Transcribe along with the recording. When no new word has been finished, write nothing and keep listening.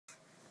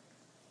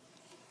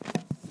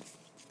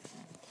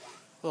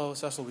Hello,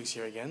 Cecil Weeks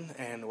here again,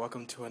 and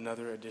welcome to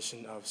another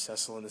edition of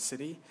Cecil in the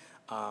City.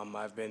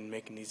 I've been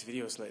making these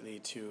videos lately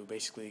to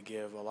basically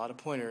give a lot of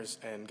pointers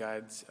and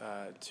guides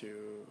to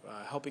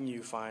helping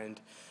you find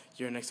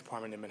your next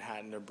apartment in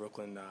Manhattan or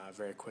Brooklyn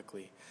very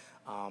quickly.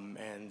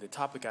 And the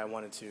topic I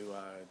wanted to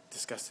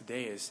discuss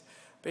today is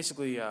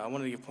basically I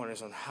wanted to give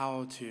pointers on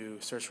how to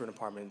search for an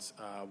apartment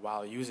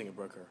while using a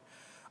broker.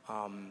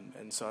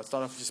 And so I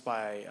start off just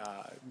by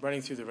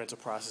running through the rental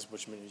process,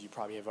 which many of you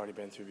probably have already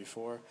been through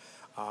before.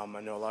 I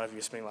know a lot of you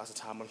are spending lots of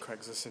time on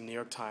Craigslist and New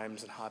York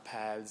Times and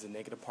Hotpads and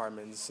Naked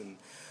Apartments and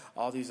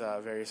all these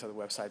various other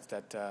websites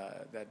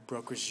that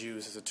brokers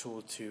use as a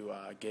tool to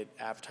get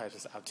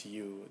advertisements out to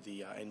you,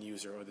 the end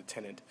user or the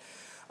tenant.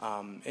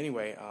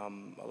 Anyway,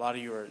 a lot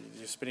of you are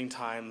just spending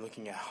time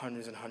looking at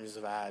hundreds and hundreds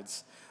of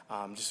ads,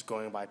 just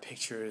going by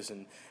pictures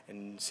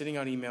and sending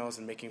out emails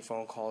and making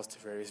phone calls to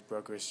various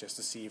brokers just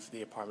to see if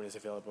the apartment is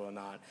available or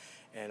not.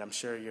 And I'm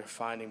sure you're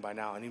finding by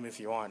now, and even if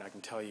you aren't, I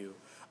can tell you,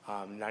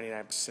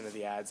 99% of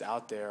the ads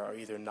out there are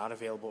either not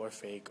available or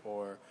fake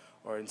or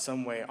in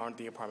some way aren't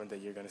the apartment that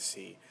you're going to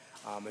see.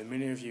 And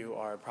many of you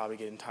are probably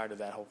getting tired of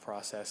that whole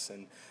process,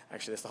 and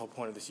actually that's the whole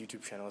point of this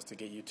YouTube channel, is to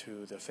get you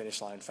to the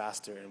finish line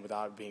faster and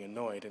without being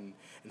annoyed and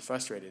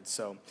frustrated.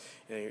 So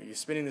you're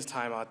spending this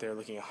time out there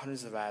looking at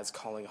hundreds of ads,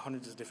 calling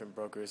hundreds of different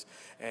brokers,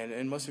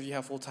 and most of you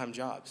have full-time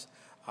jobs.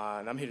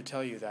 And I'm here to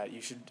tell you that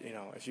you should,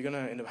 if you're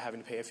going to end up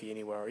having to pay a fee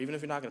anywhere, or even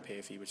if you're not going to pay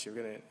a fee, but you're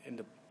going to end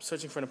up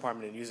searching for an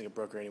apartment and using a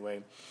broker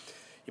anyway,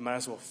 you might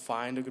as well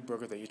find a good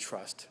broker that you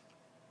trust.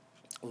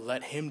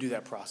 Let him do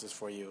that process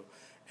for you,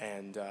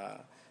 and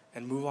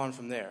move on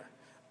from there.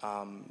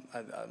 I'm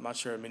not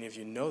sure many of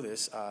you know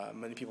this.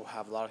 Many people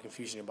have a lot of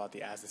confusion about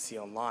the ads they see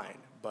online,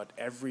 but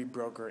every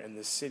broker in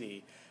this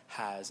city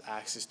has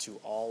access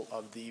to all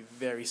of the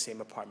very same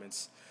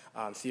apartments.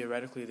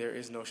 Theoretically, there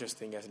is no such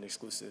thing as an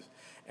exclusive,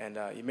 and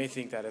you may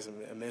think that as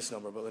a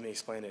misnomer, but let me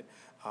explain it.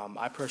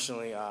 I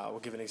personally will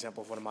give an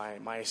example of one of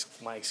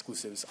my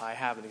exclusives. I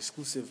have an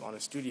exclusive on a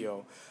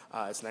studio.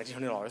 It's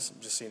 $1,900,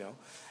 just so you know,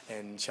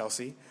 in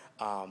Chelsea.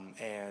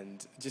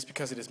 And just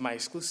because it is my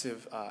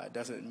exclusive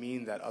doesn't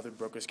mean that other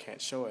brokers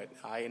can't show it.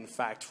 I, in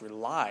fact,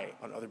 rely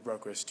on other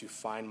brokers to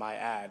find my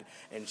ad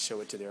and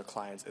show it to their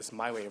clients. It's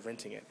my way of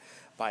renting it.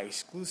 By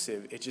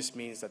exclusive, it just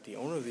means that the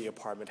owner of the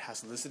apartment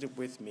has listed it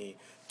with me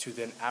to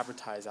then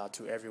advertise out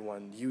to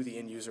everyone, you, the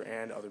end user,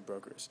 and other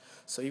brokers.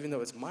 So even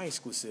though it's my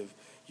exclusive,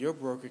 your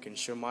broker can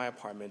show my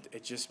apartment.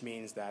 It just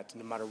means that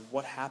no matter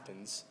what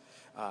happens,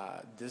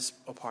 this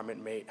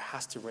apartment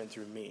has to rent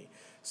through me.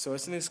 So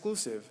it's an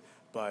exclusive,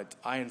 but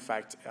I, in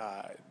fact,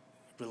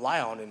 rely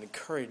on and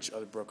encourage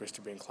other brokers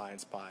to bring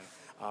clients by.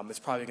 It's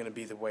probably going to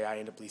be the way I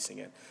end up leasing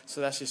it.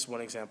 So that's just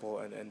one example,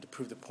 and to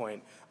prove the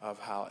point of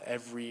how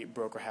every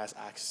broker has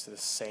access to the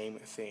same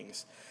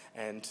things.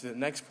 And to the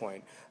next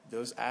point,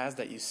 those ads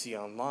that you see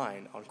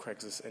online on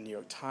Craigslist and New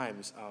York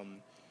Times,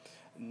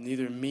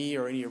 neither me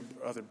or any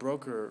other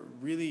broker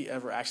really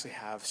ever actually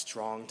have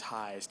strong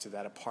ties to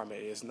that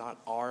apartment. It is not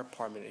our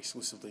apartment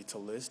exclusively to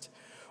list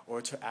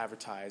or to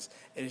advertise.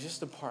 It is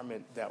just an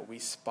apartment that we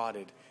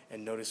spotted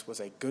and noticed was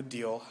a good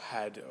deal,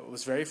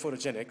 was very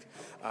photogenic,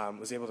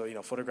 was able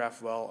to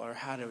photograph well, or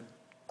had a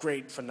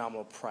great,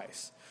 phenomenal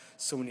price.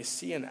 So when you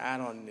see an ad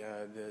on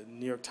the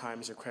New York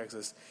Times or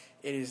Craigslist,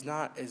 it is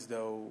not as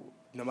though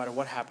no matter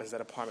what happens, that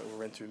apartment will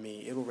rent through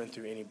me. It will rent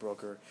through any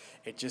broker.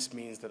 It just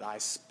means that I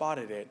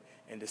spotted it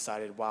and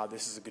decided, wow,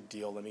 this is a good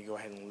deal. Let me go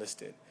ahead and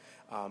list it.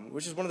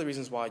 Which is one of the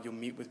reasons why you'll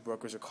meet with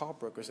brokers or call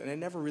brokers, and they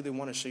never really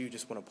want to show you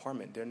just one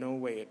apartment. They're no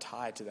way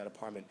tied to that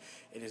apartment.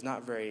 It is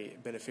not very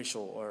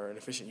beneficial or an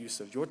efficient use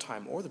of your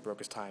time or the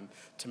broker's time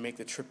to make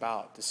the trip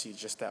out to see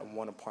just that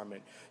one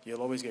apartment.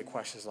 You'll always get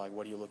questions like,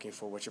 what are you looking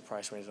for, what's your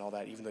price range, and all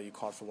that, even though you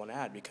called for one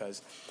ad,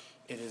 because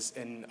it is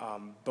in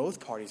both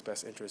parties'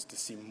 best interest to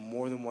see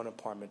more than one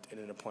apartment in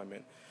an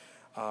appointment.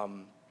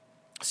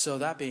 So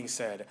that being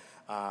said,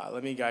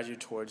 let me guide you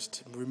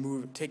towards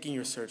taking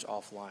your search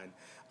offline.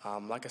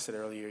 Like I said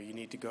earlier, you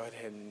need to go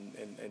ahead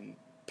and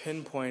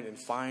pinpoint and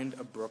find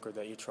a broker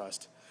that you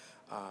trust,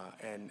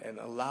 and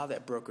allow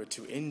that broker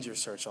to end your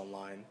search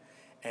online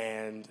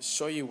and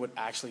show you what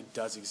actually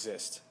does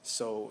exist.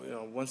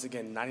 So once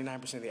again,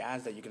 99% of the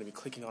ads that you're going to be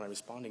clicking on and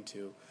responding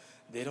to,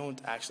 they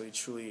don't actually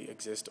truly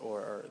exist,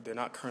 or they're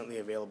not currently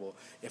available.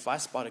 If I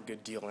spot a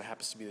good deal and it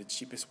happens to be the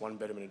cheapest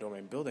one-bedroom in a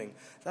doorman building,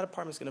 that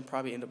apartment's going to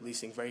probably end up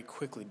leasing very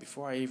quickly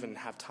before I even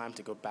have time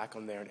to go back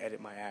on there and edit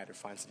my ad or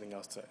find something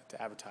else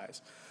to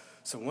advertise.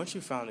 So once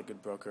you found a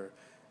good broker,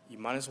 you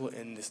might as well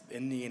end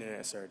the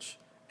internet search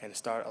and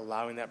start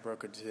allowing that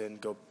broker to then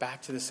go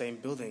back to the same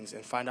buildings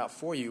and find out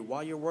for you,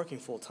 while you're working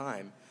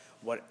full-time,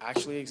 what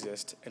actually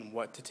exists and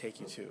what to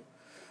take you to.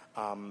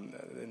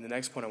 And the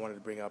next point I wanted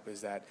to bring up is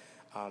that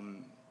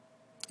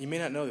you may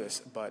not know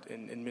this, but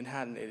in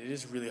Manhattan, it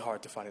is really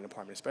hard to find an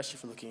apartment, especially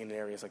if you're looking in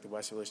areas like the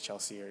West Village,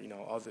 Chelsea, or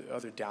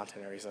other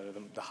downtown areas that are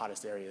the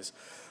hottest areas.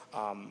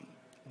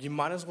 You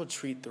might as well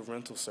treat the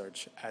rental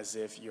search as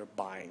if you're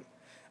buying,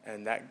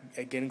 and that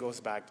again goes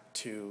back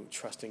to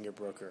trusting your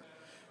broker.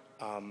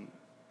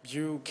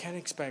 you can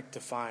expect to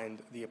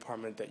find the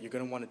apartment that you're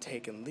going to want to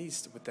take, at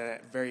least with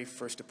that very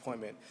first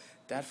appointment.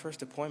 That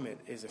first appointment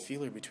is a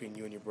feeler between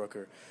you and your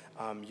broker.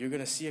 You're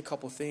going to see a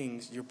couple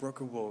things. Your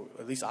broker will,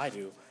 at least I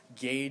do,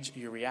 gauge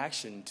your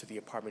reaction to the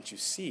apartment you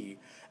see,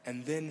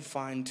 and then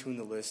fine-tune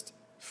the list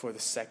for the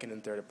second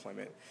and third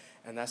appointment.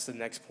 And that's the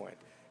next point.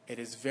 It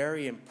is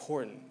very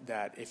important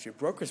that if your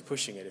broker is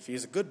pushing it, if he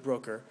is a good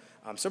broker,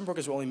 some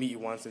brokers will only meet you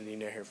once and you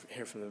never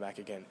hear from them back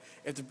again.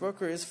 If the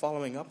broker is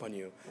following up on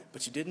you,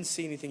 but you didn't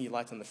see anything you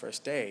liked on the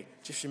first day,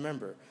 just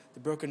remember, the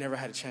broker never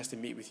had a chance to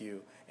meet with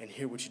you and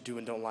hear what you do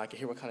and don't like, and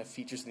hear what kind of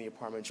features in the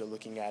apartment you're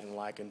looking at and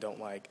like and don't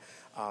like.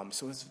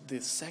 So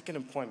the second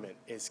appointment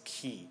is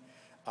key.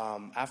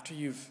 After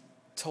you've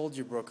told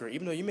your broker,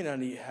 even though you may not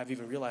have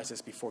even realized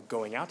this before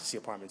going out to see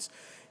apartments,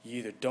 you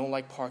either don't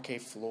like parquet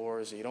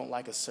floors, or you don't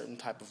like a certain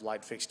type of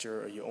light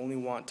fixture, or you only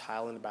want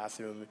tile in the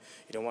bathroom,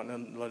 you don't want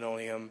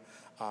linoleum.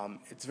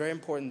 It's very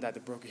important that the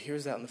broker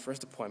hears that on the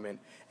first appointment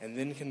and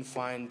then can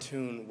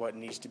fine-tune what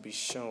needs to be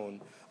shown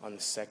on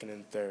the second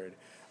and third.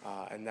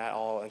 And that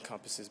all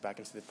encompasses back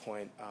into the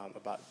point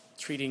about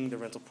treating the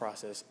rental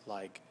process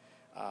like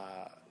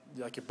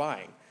you're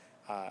buying.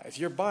 If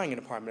you're buying an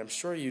apartment, I'm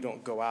sure you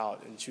don't go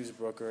out and choose a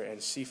broker and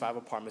see 5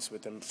 apartments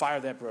with them, fire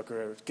that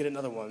broker, get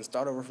another one,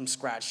 start over from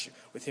scratch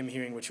with him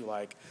hearing what you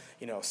like,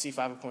 see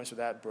 5 appointments with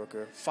that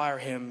broker, fire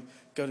him,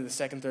 go to the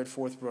second, third,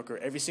 fourth broker.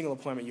 Every single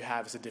appointment you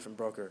have is a different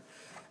broker.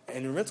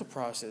 In the rental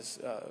process,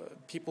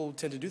 people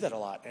tend to do that a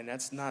lot, and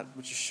that's not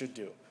what you should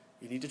do.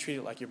 You need to treat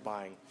it like you're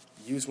buying.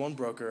 Use one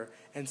broker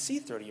and see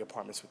 30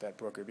 apartments with that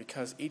broker,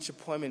 because each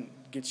appointment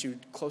gets you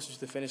closer to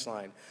the finish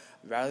line.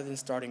 Rather than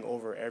starting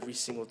over every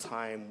single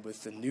time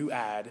with the new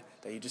ad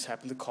that you just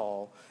happen to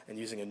call and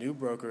using a new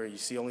broker, you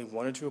see only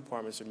 1 or 2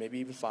 apartments or maybe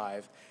even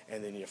 5,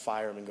 and then you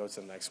fire them and go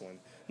to the next one.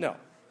 No.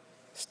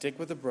 Stick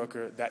with a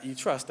broker that you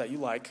trust, that you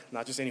like,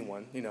 not just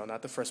anyone,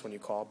 not the first one you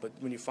call, but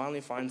when you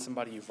finally find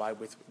somebody you vibe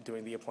with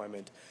during the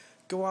appointment,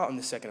 go out on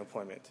the second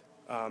appointment.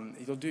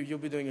 You'll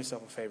be doing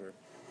yourself a favor.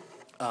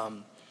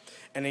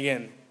 And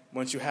again,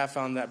 once you have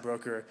found that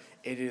broker,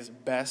 it is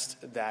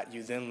best that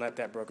you then let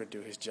that broker do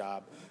his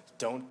job.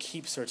 Don't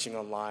keep searching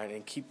online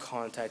and keep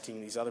contacting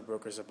these other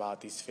brokers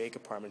about these fake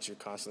apartments you're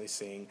constantly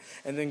seeing,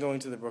 and then going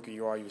to the broker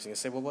you are using and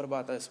say, well, what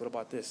about this? What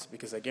about this?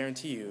 Because I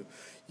guarantee you,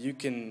 you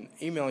can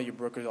email your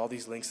broker all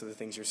these links to the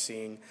things you're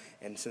seeing,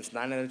 and since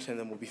 9 out of 10 of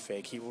them will be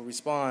fake, he or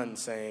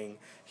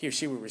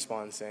she will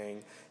respond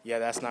saying, yeah,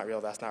 that's not real,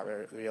 that's not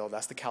real,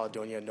 that's the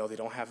Caledonia, no, they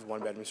don't have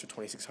 1-bedrooms for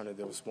 $2,600,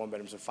 those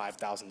 1-bedrooms are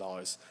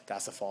 $5,000,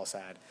 that's a false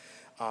ad.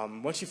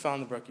 Once you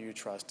found the broker you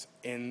trust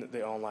in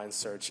the online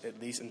search, at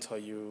least until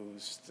you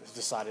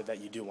decided that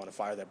you do want to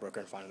fire that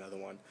broker and find another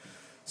one.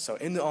 So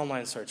in the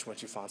online search,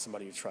 once you found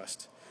somebody you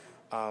trust.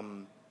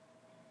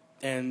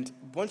 And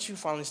once you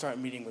finally start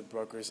meeting with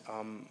brokers,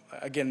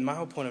 again, my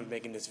whole point of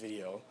making this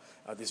video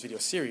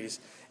series,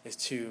 is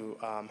to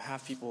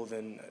have people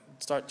then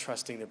start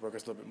trusting their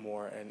brokers a little bit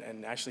more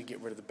and actually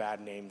get rid of the bad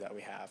name that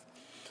we have.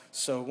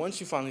 So once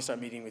you finally start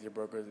meeting with your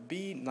broker,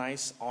 be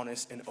nice,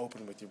 honest, and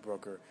open with your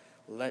broker.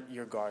 Let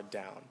your guard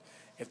down.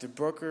 If the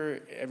broker,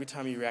 every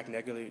time you react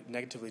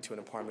negatively to an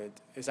apartment,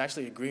 is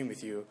actually agreeing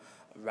with you,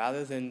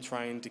 rather than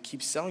trying to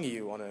keep selling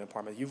you on an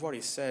apartment, you've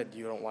already said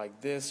you don't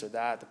like this or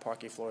that, the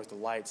parquet floors, the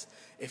lights.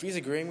 If he's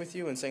agreeing with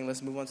you and saying,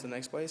 let's move on to the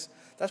next place,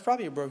 that's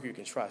probably a broker you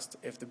can trust.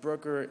 If the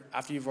broker,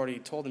 after you've already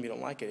told him you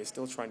don't like it, is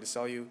still trying to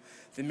sell you,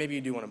 then maybe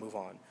you do want to move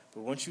on.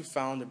 But once you've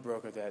found a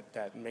broker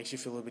that makes you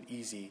feel a little bit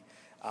easy,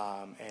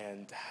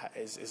 and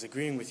is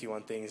agreeing with you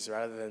on things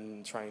rather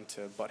than trying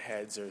to butt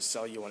heads or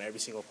sell you on every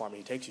single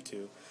apartment he takes you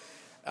to,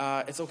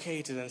 it's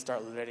okay to then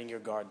start letting your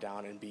guard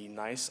down and be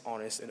nice,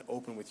 honest, and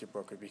open with your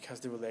broker,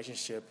 because the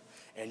relationship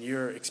and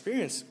your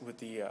experience with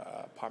the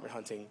apartment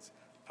hunting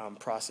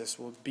process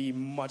will be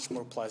much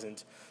more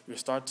pleasant. You'll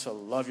start to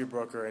love your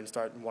broker and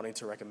start wanting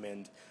to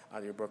recommend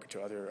your broker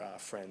to other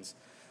friends.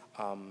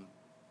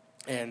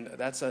 And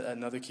that's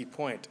another key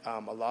point. A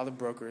lot of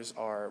brokers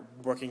are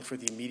working for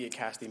the immediate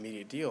cash, the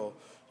immediate deal,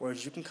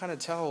 whereas you can kind of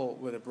tell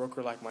with a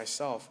broker like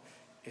myself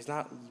is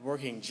not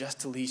working just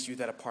to lease you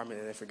that apartment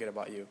and then forget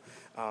about you.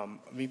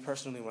 Me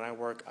personally, when I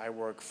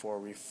work for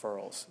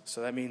referrals.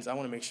 So that means I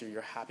want to make sure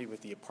you're happy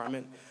with the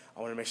apartment.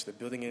 I want to make sure the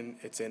building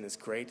it's in is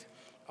great.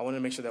 I want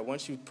to make sure that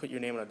once you put your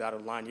name on a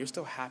dotted line, you're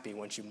still happy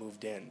once you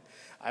moved in.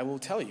 I will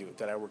tell you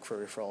that I work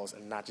for referrals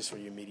and not just for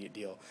your immediate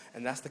deal.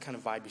 And that's the kind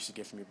of vibe you should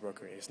get from your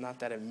broker. It's not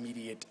that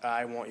immediate,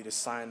 I want you to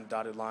sign the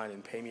dotted line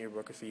and pay me your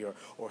broker fee,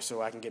 or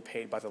so I can get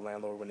paid by the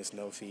landlord when it's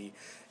no fee.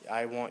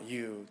 I want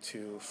you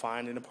to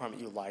find an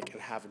apartment you like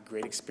and have a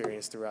great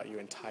experience throughout your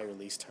entire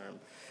lease term.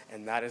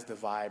 And that is the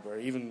vibe, or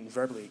even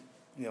verbally,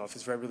 if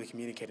it's verbally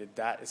communicated,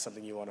 that is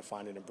something you want to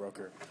find in a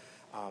broker.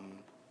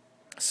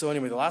 So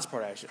anyway, the last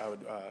part I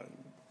would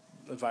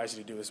advise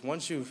you to do is,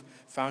 once you've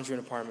found your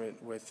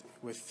apartment with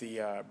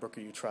the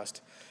broker you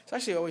trust, it's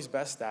actually always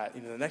best that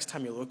the next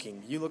time you're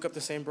looking, you look up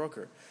the same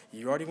broker.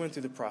 You already went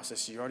through the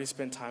process. You already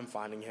spent time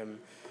finding him.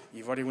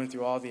 You've already went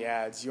through all the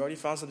ads. You already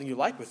found something you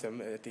like with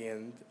him at the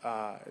end.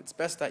 It's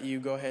best that you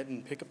go ahead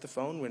and pick up the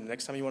phone when the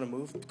next time you want to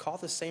move. Call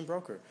the same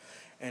broker.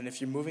 And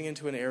if you're moving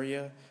into an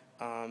area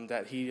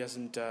that he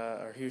doesn't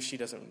or he or she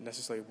doesn't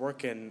necessarily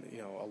work in,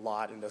 a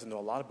lot and doesn't know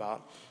a lot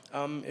about,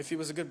 if he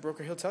was a good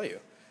broker, he'll tell you.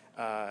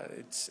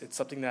 It's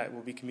something that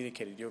will be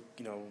communicated.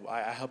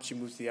 I helped you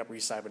move to the Upper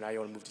East Side, but now you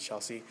want to move to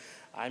Chelsea.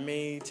 I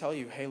may tell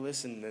you, hey,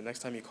 listen, the next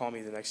time you call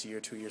me, the next year,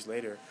 2 years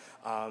later,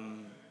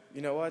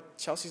 you know what?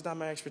 Chelsea's not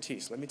my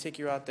expertise. Let me take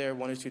you out there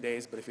 1 or 2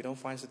 days, but if you don't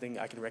find something,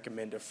 I can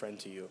recommend a friend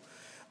to you.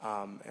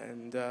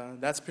 And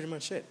that's pretty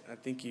much it. I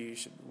think you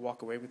should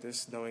walk away with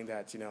this knowing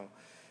that,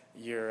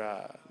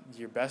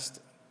 you're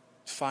best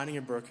finding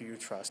a broker you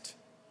trust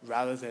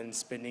rather than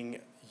spending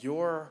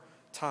your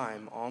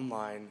time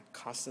online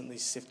constantly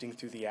sifting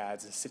through the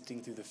ads and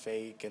sifting through the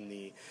fake and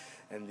the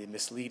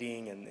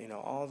misleading and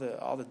all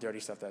the dirty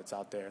stuff that's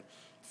out there.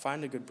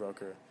 Find a good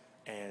broker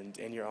and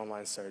in your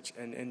online search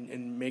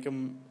and make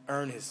him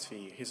earn his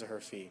or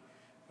her fee.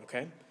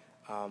 Okay?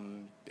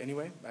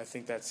 Anyway, I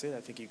think that's it.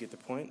 I think you get the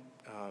point.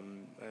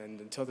 And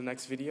until the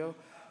next video,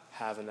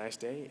 have a nice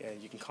day.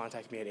 You can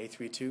contact me at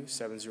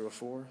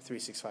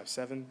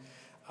 832-704-3657.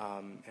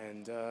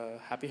 And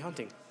happy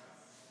hunting.